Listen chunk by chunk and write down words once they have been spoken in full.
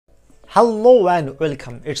Hello and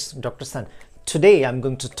welcome, it's Dr.sun. Today I'm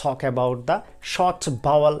going to talk about the short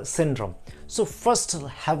bowel syndrome. So first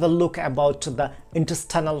have a look about the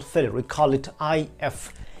intestinal failure, we call it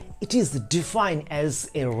IF. It is defined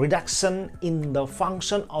as a reduction in the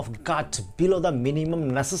function of gut below the minimum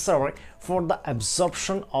necessary for the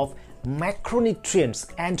absorption of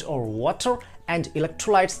macronutrients and or water and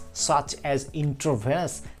electrolytes such as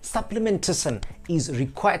intravenous supplementation is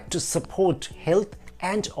required to support health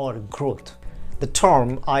and or growth. The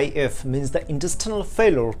term IF means the intestinal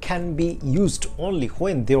failure can be used only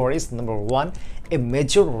when there is number 1, a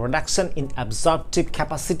major reduction in absorptive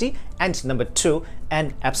capacity, and number 2,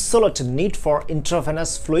 an absolute need for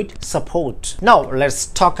intravenous fluid support. Now let's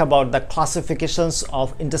talk about the classifications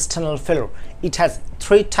of intestinal failure. It has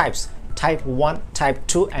 3 types: type 1, type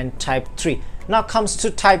 2 and type 3. Now comes to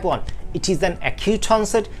type 1. It is an acute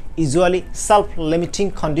onset, usually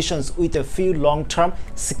self-limiting conditions with a few long-term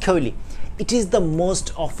sequelae. It is the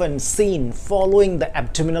most often seen following the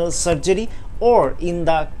abdominal surgery or in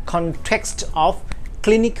the context of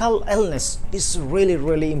clinical illness. It's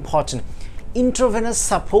really important. Intravenous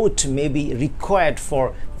support may be required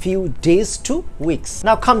for few days to weeks.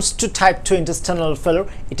 Now comes to type 2 intestinal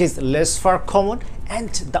failure. It is less far common and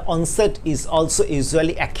the onset is also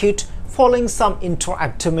usually acute following some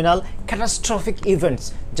intra-abdominal catastrophic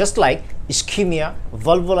events just like ischemia,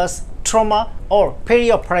 volvulus, trauma or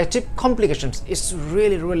perioperative complications. It's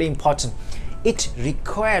really important. It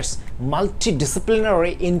requires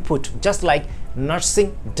multidisciplinary input just like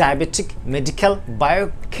nursing, diabetic, medical,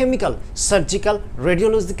 biochemical, surgical,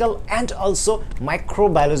 radiological and also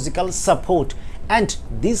microbiological support, and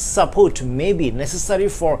this support may be necessary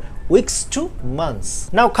for weeks to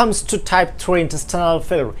months. Now comes to type 3 intestinal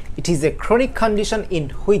failure. It is a chronic condition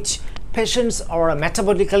in which patients are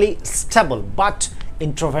metabolically stable but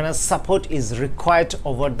intravenous support is required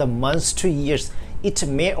over the months to years. It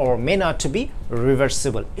may or may not be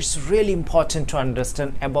reversible. It's really important to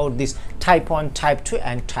understand about this type 1, type 2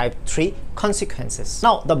 and type 3 consequences.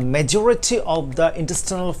 Now the majority of the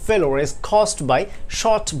intestinal failure is caused by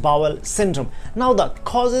short bowel syndrome. Now the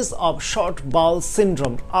causes of short bowel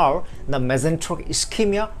syndrome are the mesenteric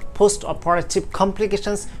ischemia, post-operative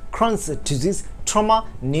complications, Crohn's disease, trauma,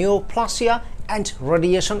 neoplasia and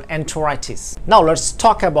radiation enteritis. Now let's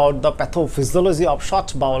talk about the pathophysiology of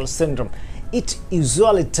short bowel syndrome. It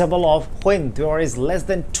usually develops when there is less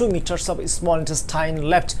than 2 meters of small intestine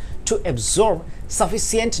left to absorb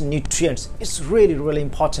sufficient nutrients. It's really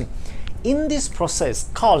important. In this process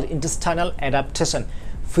called intestinal adaptation,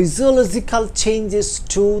 physiological changes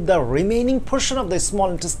to the remaining portion of the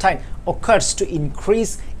small intestine occurs to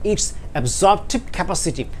increase its absorptive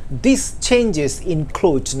capacity. These changes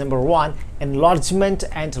include number 1, enlargement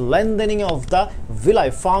and lengthening of the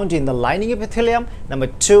villi found in the lining epithelium. Number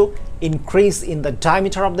 2, increase in the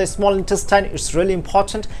diameter of the small intestine. It's really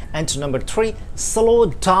important. And number 3, slow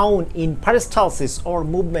down in peristalsis or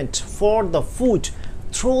movement for the food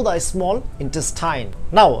through the small intestine.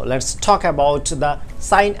 Now let's talk about the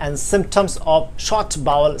signs and symptoms of short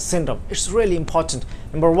bowel syndrome. It's really important.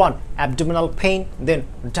 Number 1, abdominal pain, then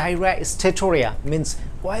diarrhea, steatorrhea means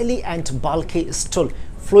oily and bulky stool,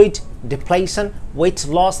 fluid depletion, weight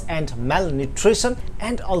loss and malnutrition,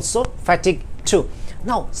 and also fatigue too.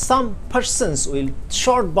 Now some persons with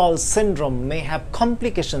short bowel syndrome may have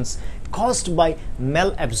complications caused by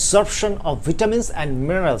malabsorption of vitamins and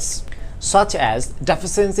minerals such as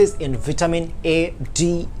deficiencies in vitamin A,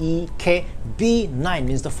 D, E, K, B9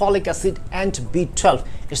 means the folic acid and B12.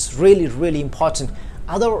 It's really important.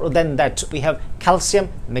 Other than that, we have calcium,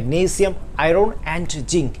 magnesium, iron and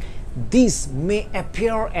zinc. These may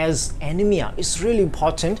appear as anemia. It's really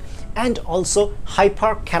important. And also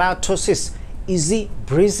hyperkeratosis, easy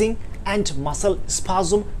breathing and muscle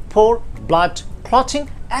spasm, poor blood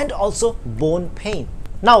clotting and also bone pain.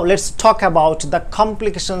 Now let's talk about the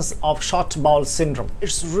complications of short bowel syndrome.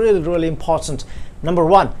 It's really important. Number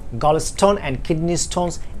 1, gallstone and kidney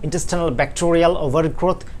stones, intestinal bacterial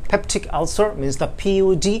overgrowth, peptic ulcer means the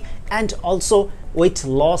PUD, and also weight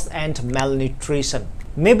loss and malnutrition.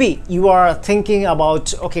 Maybe you are thinking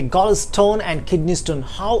about, okay, gallstone and kidney stone,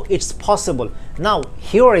 how it's possible. Now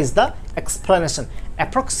here is the explanation.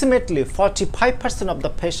 Approximately 45% of the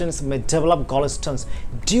patients may develop gallstones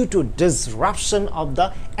due to disruption of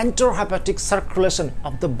the enterohepatic circulation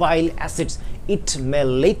of the bile acids. It may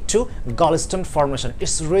lead to gallstone formation.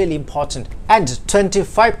 It's really important. And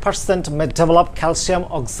 25% may develop calcium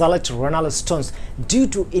oxalate renal stones due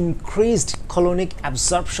to increased colonic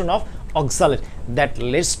absorption of oxalate that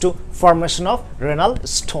leads to formation of renal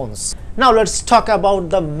stones. Now let's talk about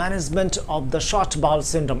the management of the short bowel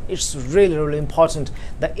syndrome. It's really important.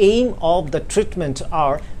 The aim of the treatment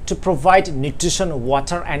are to provide nutrition,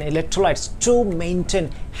 water and electrolytes to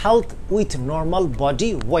maintain health with normal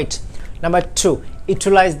body weight. Number 2,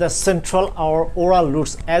 utilize the central or oral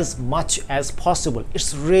routes as much as possible.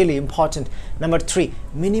 It's really important. Number 3,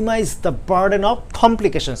 minimize the burden of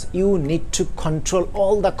complications. You need to control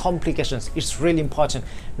all the complications. It's really important.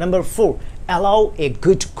 Number 4, allow a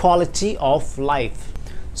good quality of life.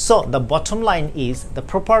 So the bottom line is the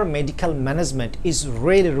proper medical management is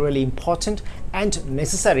really important and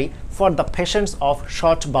necessary for the patients of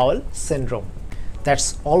short bowel syndrome.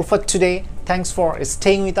 That's all for today. Thanks for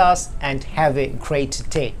staying with us and have a great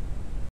day.